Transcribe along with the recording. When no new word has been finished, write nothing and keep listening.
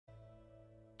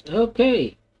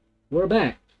Okay, we're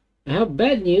back. I have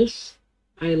bad news.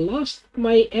 I lost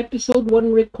my episode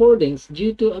 1 recordings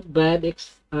due to a bad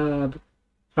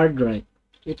hard drive.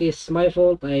 It is my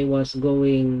fault. I was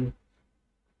going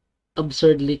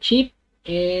absurdly cheap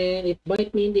and it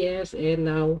bite me in the ass, and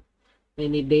now I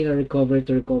need data recovery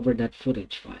to recover that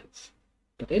footage files.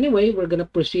 But anyway, we're gonna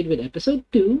proceed with episode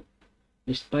 2.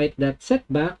 Despite that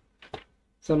setback,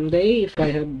 someday if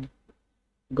I have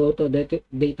go to data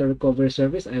recovery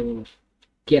service, I will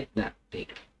get that thing.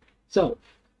 So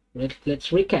let's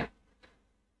recap.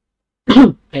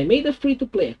 I made a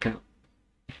free-to-play account.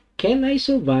 Can I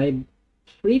survive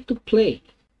free-to-play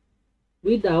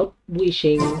without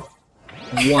wishing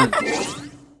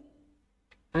once?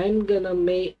 I'm gonna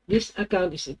make this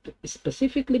account is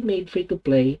specifically made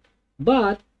free-to-play,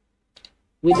 but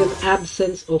with an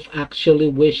absence of actually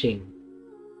wishing.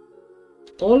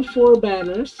 All 4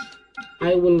 banners,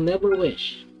 I will never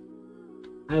wish.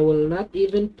 I will not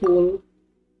even pull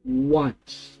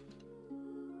once.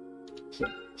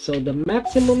 So the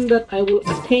maximum that I will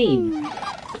attain.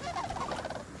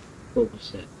 What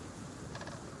was that?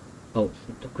 Oh,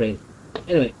 the crane.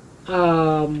 Anyway,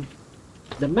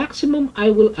 the maximum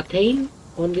I will attain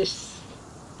on this.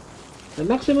 The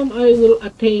maximum I will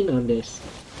attain on this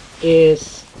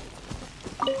is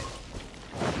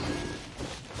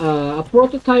a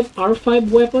prototype R5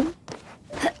 weapon.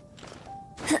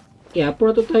 Yeah,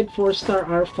 prototype 4-star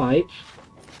R5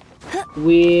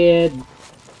 with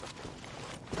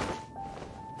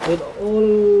all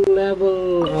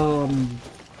level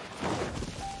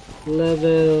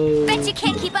Bet you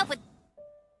can't keep up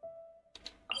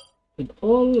with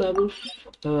all levels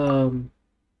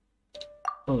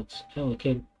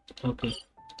okay,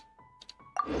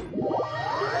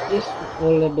 this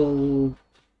all level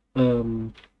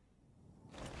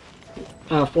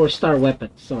 4-star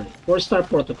weapons, sorry, 4-star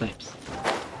prototypes.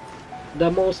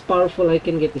 The most powerful I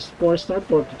can get is 4-star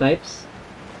prototypes,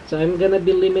 so I'm gonna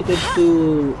be limited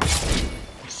to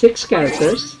 6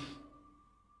 characters.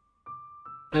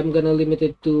 I'm gonna limit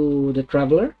it to the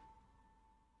Traveler,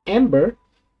 Ember,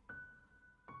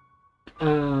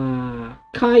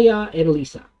 Kaya, and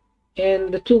Lisa.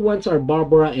 And the 2 ones are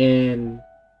Barbara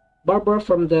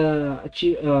from the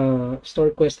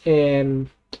story quest, and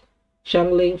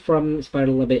Xiangling from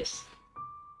Spiral Abyss.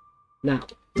 Now,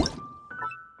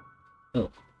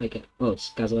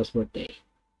 it's Kazuha's birthday.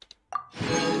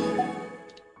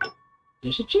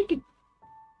 There's a chicken.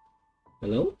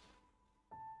 Hello?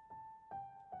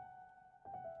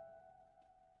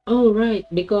 Oh, right,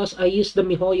 because I used the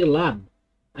MiHoYo lab.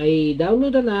 I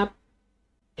download an app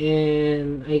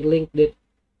and I linked it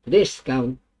to this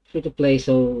account, free to play.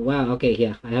 So, wow, okay,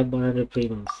 yeah, I have 100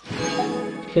 primos.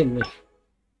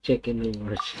 Chicken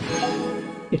rewards.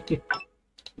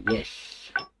 Yes.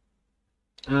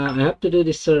 I have to do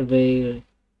this survey.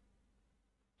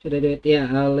 Should I do it? Yeah,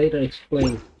 I'll later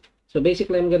explain. So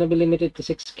basically, I'm gonna be limited to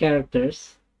 6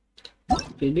 characters.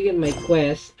 If we begin my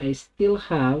quest, I still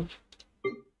have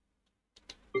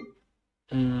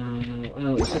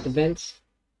is it events?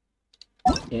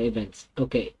 Yeah, events.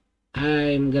 Okay.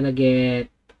 I'm gonna get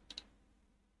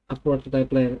a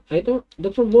prototype plan. The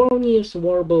Favoronius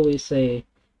Warbow is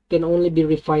can only be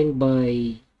refined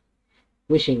by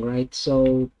wishing, right?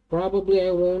 So probably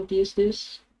I won't use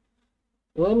this.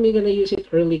 Well, I'm gonna use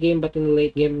it early game, but in the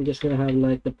late game I'm just gonna have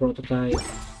like the prototype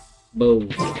bow,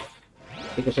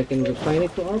 because I can refine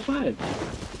it to R5.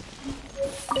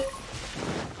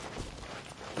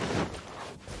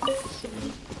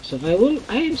 So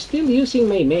I am still using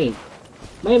my main.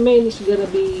 My main is gonna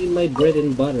be my bread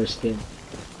and butter still.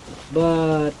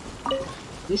 But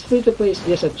this free to play is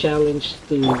just a challenge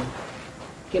to,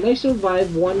 can I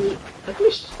survive at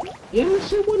least, yeah, let's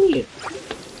say 1 year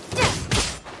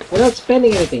without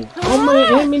spending anything.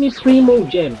 How many primo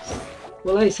gems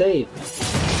will I save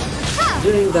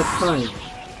during that time?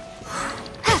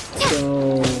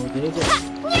 So there you go.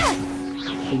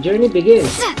 The journey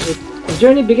begins. The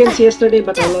journey begins yesterday,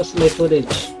 but I lost my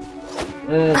footage.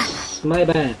 That's my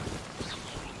bad.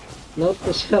 Note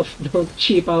to self: don't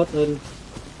cheap out on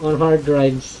hard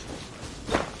drives.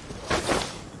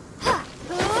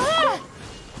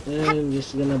 I'm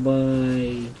just gonna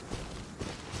buy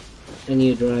a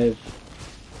new drive.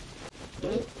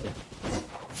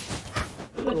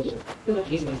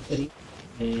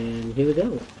 And here we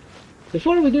go.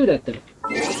 Before we do that though,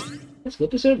 let's go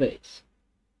to surveys.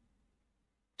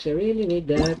 So I really need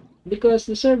that, because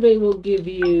the survey will give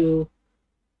you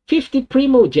 50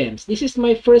 primo gems. This is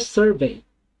my first survey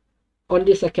on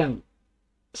this account.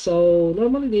 So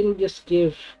normally they'll just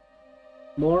give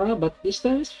Mora, but this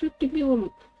time it's 50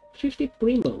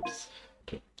 primos.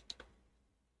 Okay.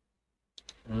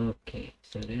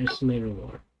 There's my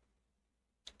reward.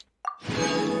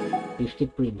 50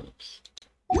 primos.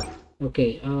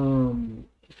 Okay,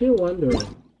 if you're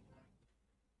wondering,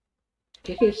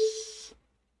 it is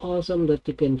awesome that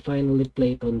you can finally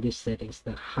play it on these settings,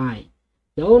 the high.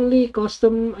 The only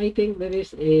custom I think that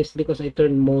is because I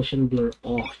turned motion blur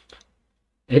off.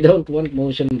 I don't want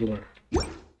motion blur.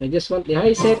 I just want the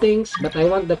high settings, but I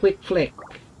want the quick flick.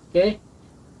 Okay?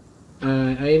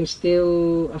 I am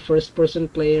still a first-person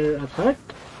player at heart.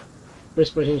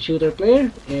 First-person shooter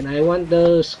player, and I want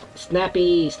those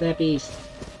snappy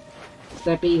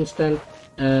instant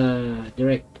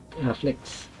direct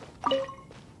flicks.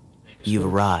 You've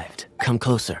arrived. Come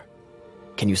closer.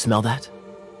 Can you smell that?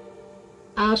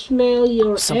 I smell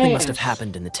your Something ass. must have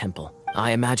happened in the temple.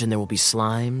 I imagine there will be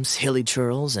slimes, hilly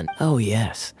churls, and oh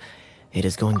yes, it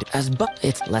is going to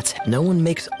no one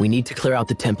makes. We need to clear out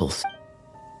the temples.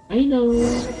 I know.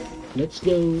 Let's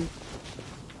go.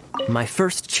 My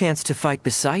first chance to fight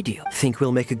beside you. Think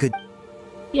we'll make a good.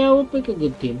 Yeah, we'll pick a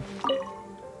good team.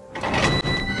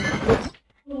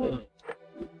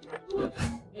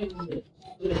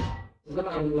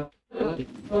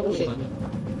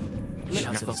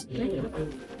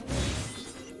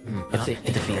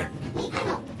 Interfere.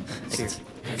 Okay.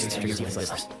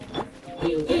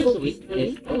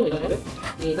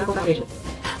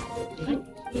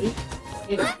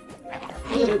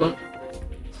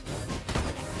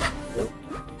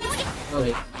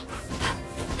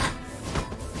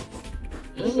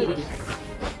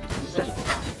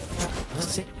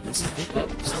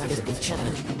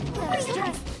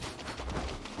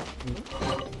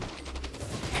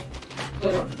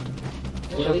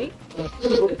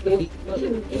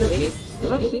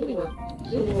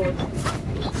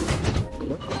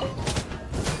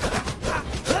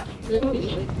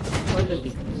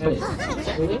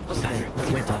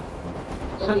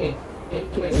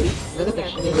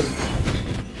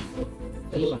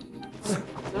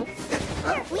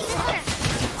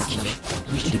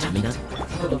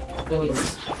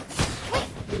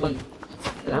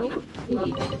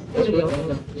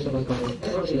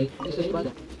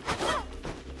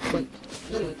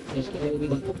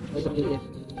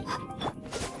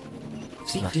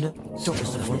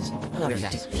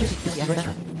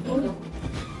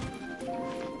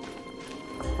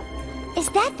 Is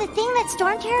that the thing that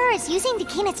Storm Terror is using to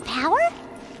gain its power?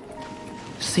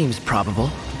 Seems probable.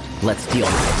 Let's deal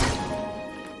with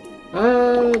it.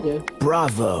 Yeah.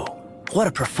 Bravo! What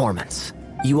a performance.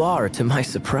 You are, to my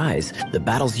surprise. The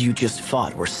battles you just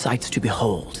fought were sights to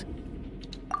behold.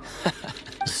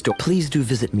 Please do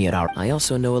visit me at our... I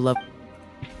also know a love...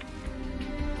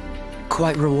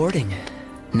 Quite rewarding.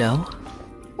 No?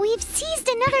 We've seized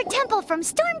another temple from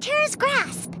Storm Terror's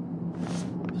grasp.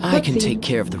 I can take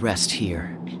care of the rest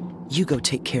here. You go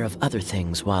take care of other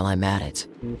things while I'm at it.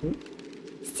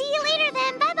 See you later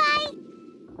then, bye-bye!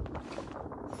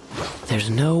 There's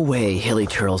no way hilly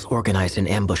turtles organized an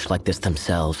ambush like this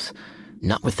themselves.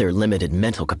 Not with their limited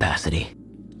mental capacity.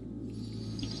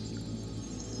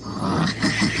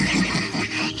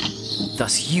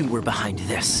 Thus you were behind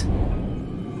this.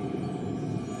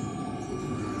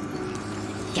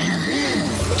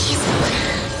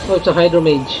 Oh, it's a Hydro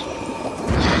Mage.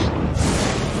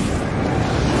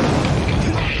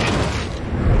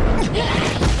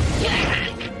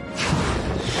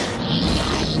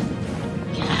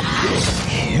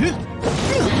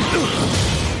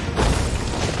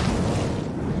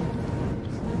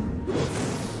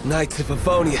 Knights of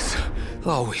Favonius,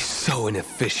 always so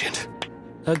inefficient.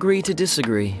 Agree to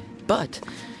disagree, but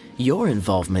your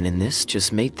involvement in this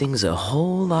just made things a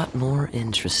whole lot more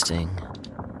interesting.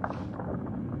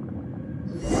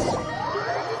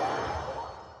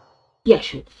 Yeah,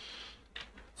 sure.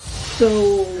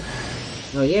 So...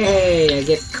 Oh, yay! I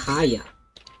get Kaya.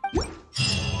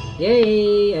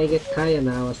 Yay! I get Kaya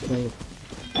now as my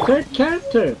third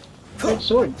character! Third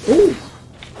sword. Ooh!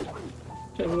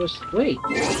 Wait.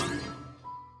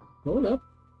 Hold up.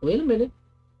 Wait a minute.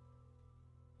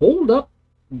 Hold up.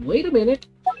 Wait a minute.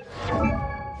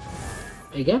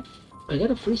 I got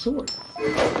a free sword.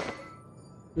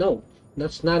 No,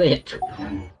 that's not it.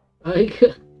 I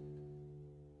got...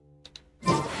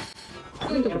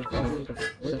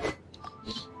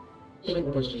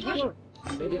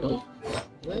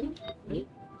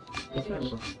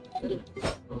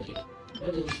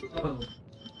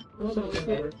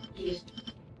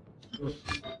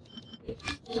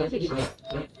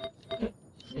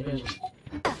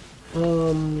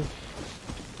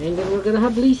 And then we're gonna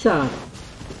have Lisa,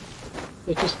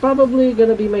 which is probably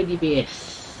gonna be my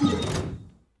DPS,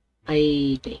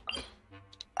 I think.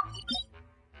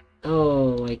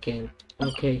 Oh, I can't.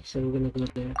 Okay, so we're gonna go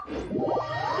there.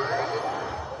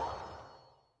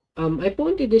 I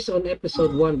pointed this on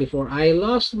episode 1 before. I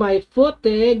lost my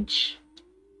footage.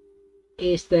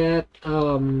 Is that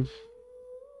the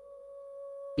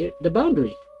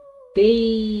boundary?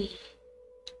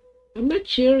 I'm not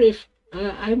sure if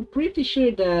I'm pretty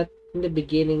sure that in the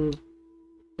beginning,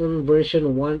 on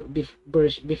version 1,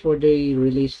 before they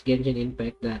released Genshin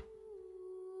Impact, that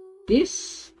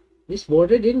this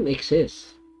border didn't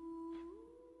exist.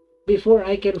 Before,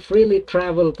 I can freely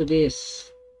travel to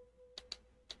this,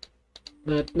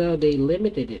 but now they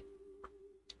limited it.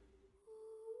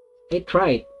 I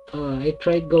tried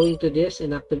going to this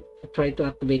and tried to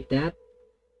activate that,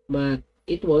 but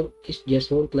it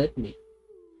just won't let me.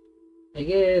 I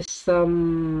guess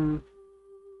some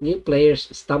new players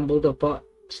stumbled upon,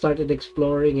 started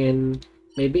exploring, and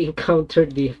maybe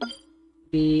encountered the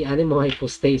animal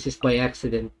hypostasis by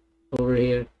accident over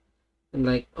here. And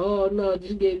like, oh no,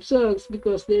 this game sucks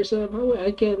because there's a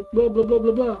I can't blah blah blah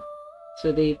blah blah.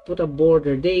 So they put a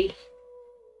border. They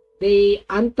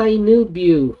anti-noob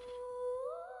you.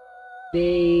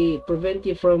 They prevent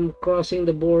you from crossing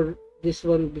the board. This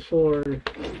one before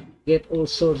get all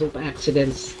sorts of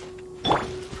accidents.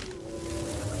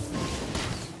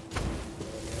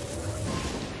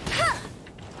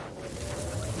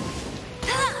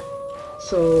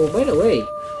 So by the way,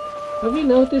 have you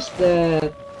noticed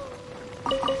that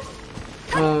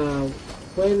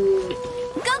when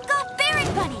Go, Fairy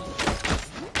Bunny!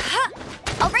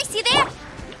 I'll race you there!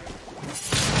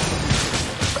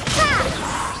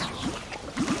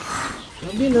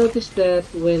 have you noticed that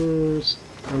when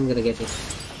I'm gonna get it,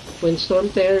 when Storm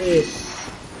Terror is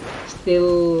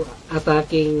still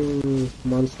attacking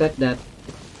Mondstadt, that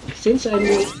since I'm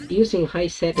using high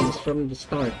settings from the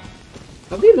start,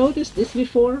 have you noticed this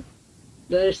before?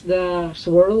 There's the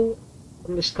swirl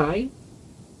in the sky.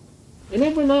 I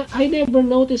never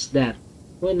noticed that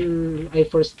when I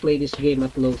first played this game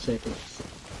at low settings.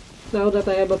 Now that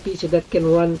I have a PC that can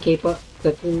run capable,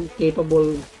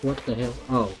 what the hell?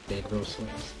 Oh, dead rose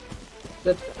ones.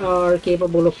 That are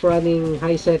capable of running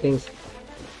high settings.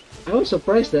 I was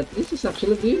surprised that this is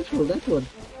actually beautiful, that one.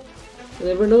 I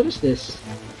never noticed this.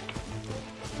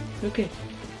 Okay.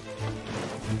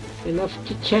 Enough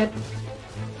chit chat.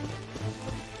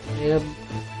 I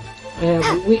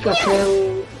have weak as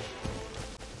hell.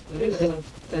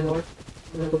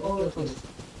 All of us.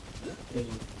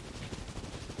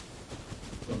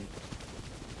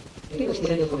 I'm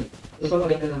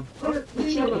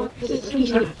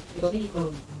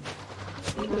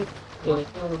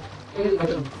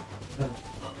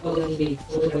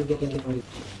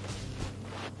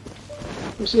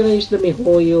just gonna use the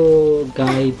MiHoYo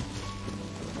guide.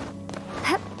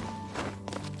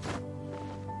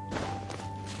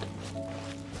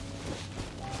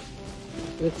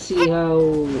 Let's see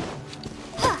how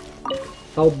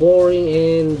boring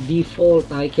and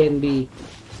default I can be.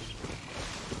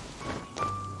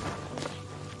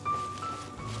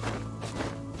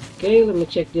 Okay, let me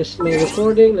check just my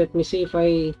recording. Let me see if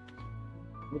I'm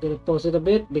gonna pause it a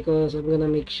bit because I'm gonna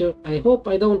make sure. I hope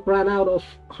I don't run out of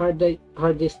hard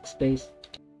disk space.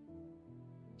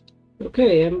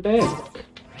 Okay, I'm back.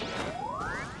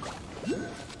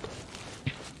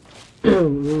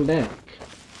 I'm back.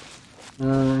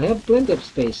 I have plenty of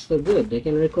space, so good. I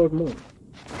can record more.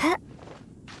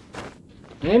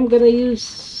 I am gonna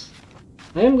use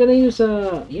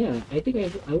yeah, I think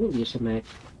I will use a Mac.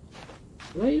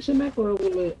 Will I use a Mac or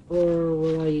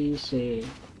will I use a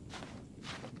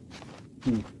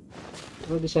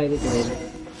I'll decide it later.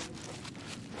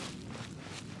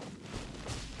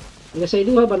 Because I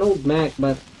do have an old Mac,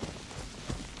 but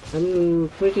I'm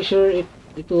pretty sure it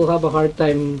will have a hard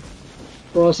time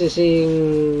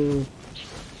processing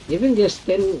even just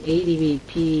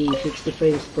 1080p 60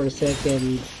 frames per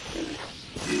second.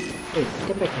 Hey,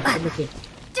 come back here.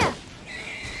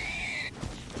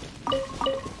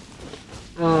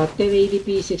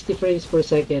 1080p 60 frames per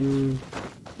second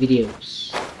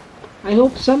videos. I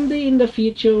hope someday in the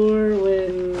future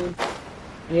when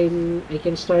I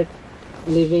can start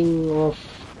living off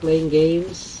playing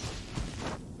games,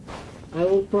 I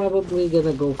will probably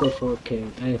gonna go for 4K.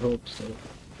 I hope so.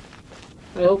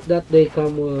 I hope that day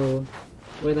come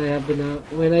when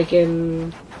I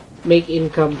can make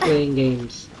income playing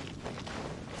games.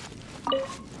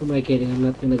 Who am I kidding? I'm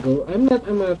not gonna go. I'm not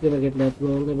gonna get that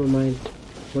goal. Never mind.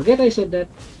 Forget I said that.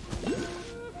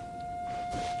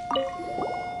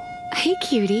 Hey,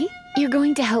 cutie. You're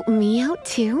going to help me out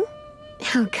too?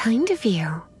 How kind of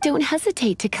you. Don't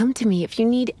hesitate to come to me if you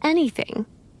need anything.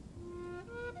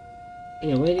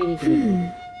 Yeah, why do you need to do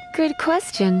that? Good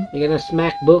question. You're gonna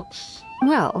smack books?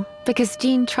 Well, because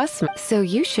Jean trusts me, so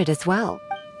you should as well.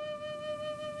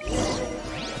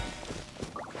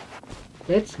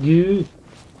 Let's go.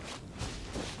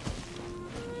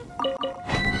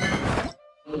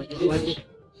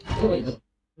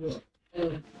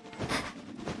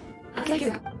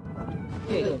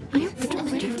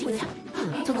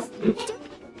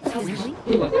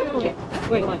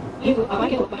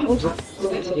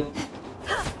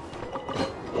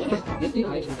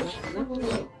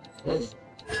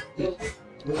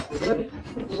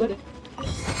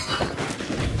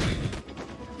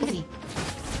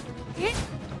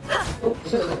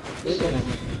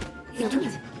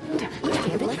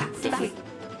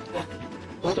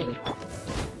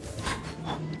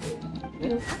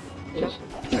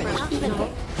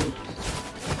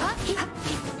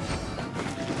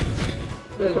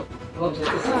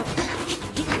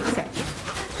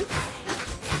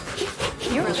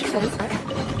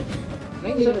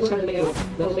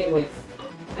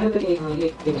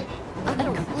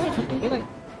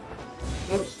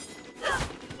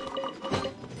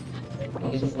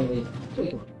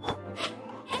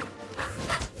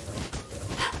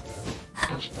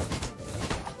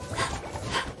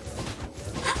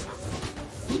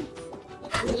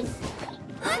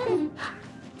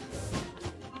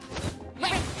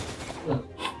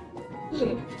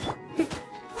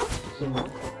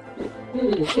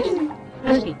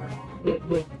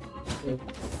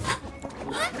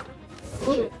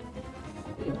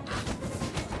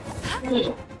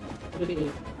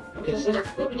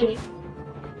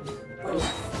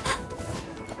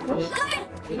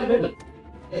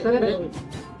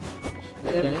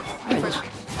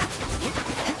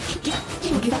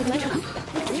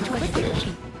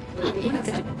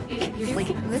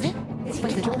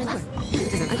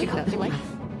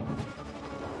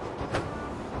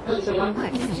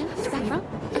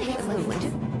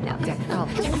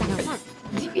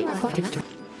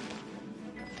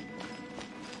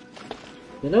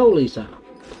 You know, Lisa.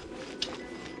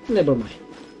 Never mind.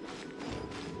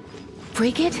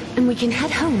 Break it, and we can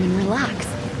head home and relax.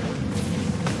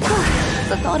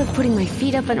 The thought of putting my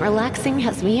feet up and relaxing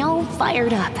has me all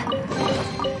fired up.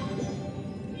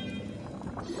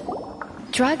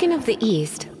 Dragon of the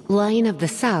East, Lion of the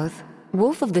South,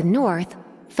 Wolf of the North,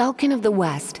 Falcon of the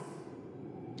West.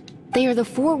 They are the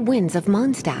four winds of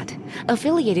Mondstadt,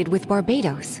 affiliated with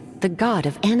Barbados, the god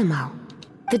of Anemo.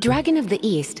 The Dragon of the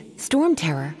East, Storm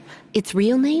Terror, its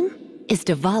real name is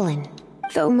Dvalin.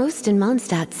 Though most in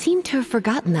Mondstadt seem to have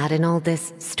forgotten that in all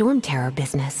this Storm Terror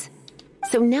business.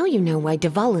 So now you know why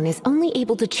Dvalin is only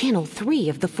able to channel 3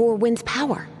 of the four winds'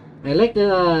 power. I like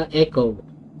the echo.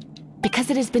 Because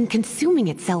it has been consuming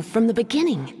itself from the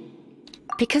beginning.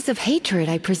 Because of hatred,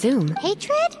 I presume.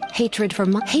 Hatred? Hatred for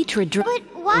hatred. But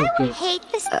why Okay. would hate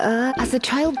this? As a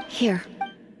child, here.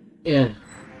 Yeah.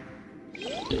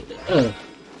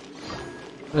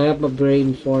 I have a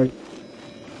brain fart.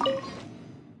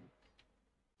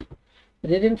 I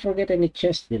didn't forget any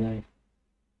chest, did I?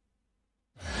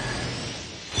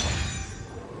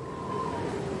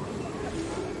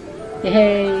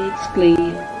 Hey, it's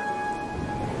clean.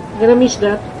 I'm gonna miss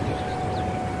that.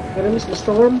 I'm gonna miss the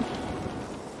storm.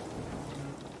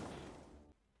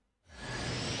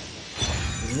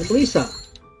 And Lisa.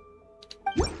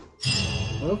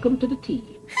 Welcome to the team.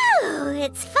 Oh,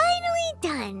 it's finally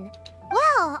done.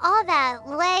 Well, all that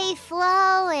lay,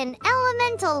 flow, and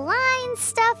elemental line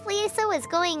stuff Lisa was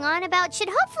going on about should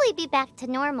hopefully be back to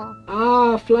normal.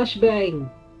 Ah, flashbang.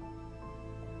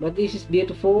 But this is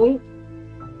beautiful.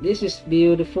 This is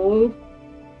beautiful.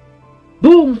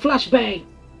 Boom! Flashbang!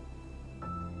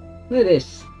 Look at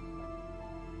this.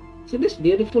 Isn't this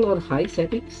beautiful on high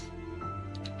settings?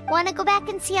 Wanna go back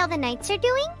and see how the knights are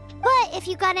doing? But if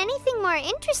you got anything more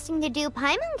interesting to do,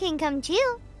 Paimon can come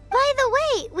too. By the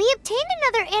way, we obtained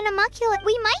another animalculate.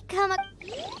 We might come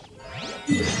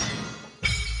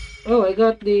Oh, I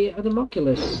got the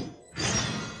Animalculus.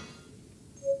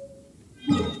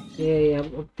 Yay,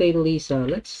 I've obtained Lisa.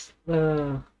 Let's,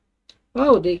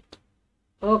 oh, they...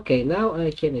 Okay, now I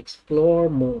can explore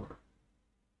more.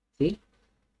 See?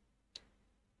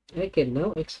 I can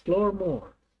now explore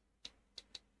more.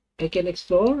 I can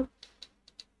explore?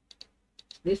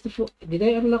 This the did I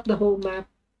unlock the whole map?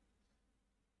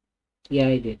 Yeah,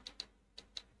 I did.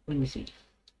 Let me see.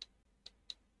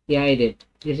 Yeah, I did.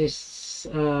 This is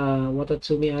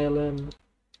Watatsumi Island.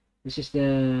 This is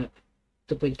the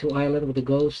 2.2 island with the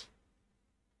ghost.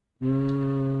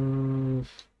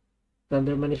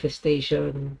 Thunder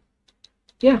manifestation.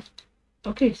 Yeah.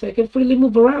 Okay, so I can freely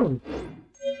move around.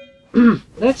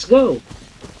 Let's go.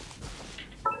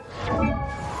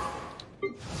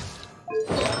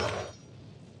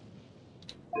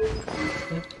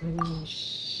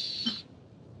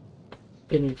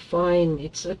 Been fine.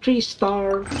 It's a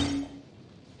 3-star.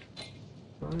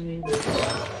 fine.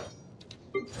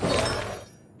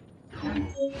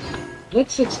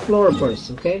 Let's explore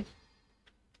first, okay?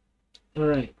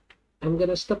 Alright. I'm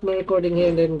gonna stop my recording here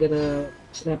and then gonna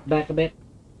snap back a bit.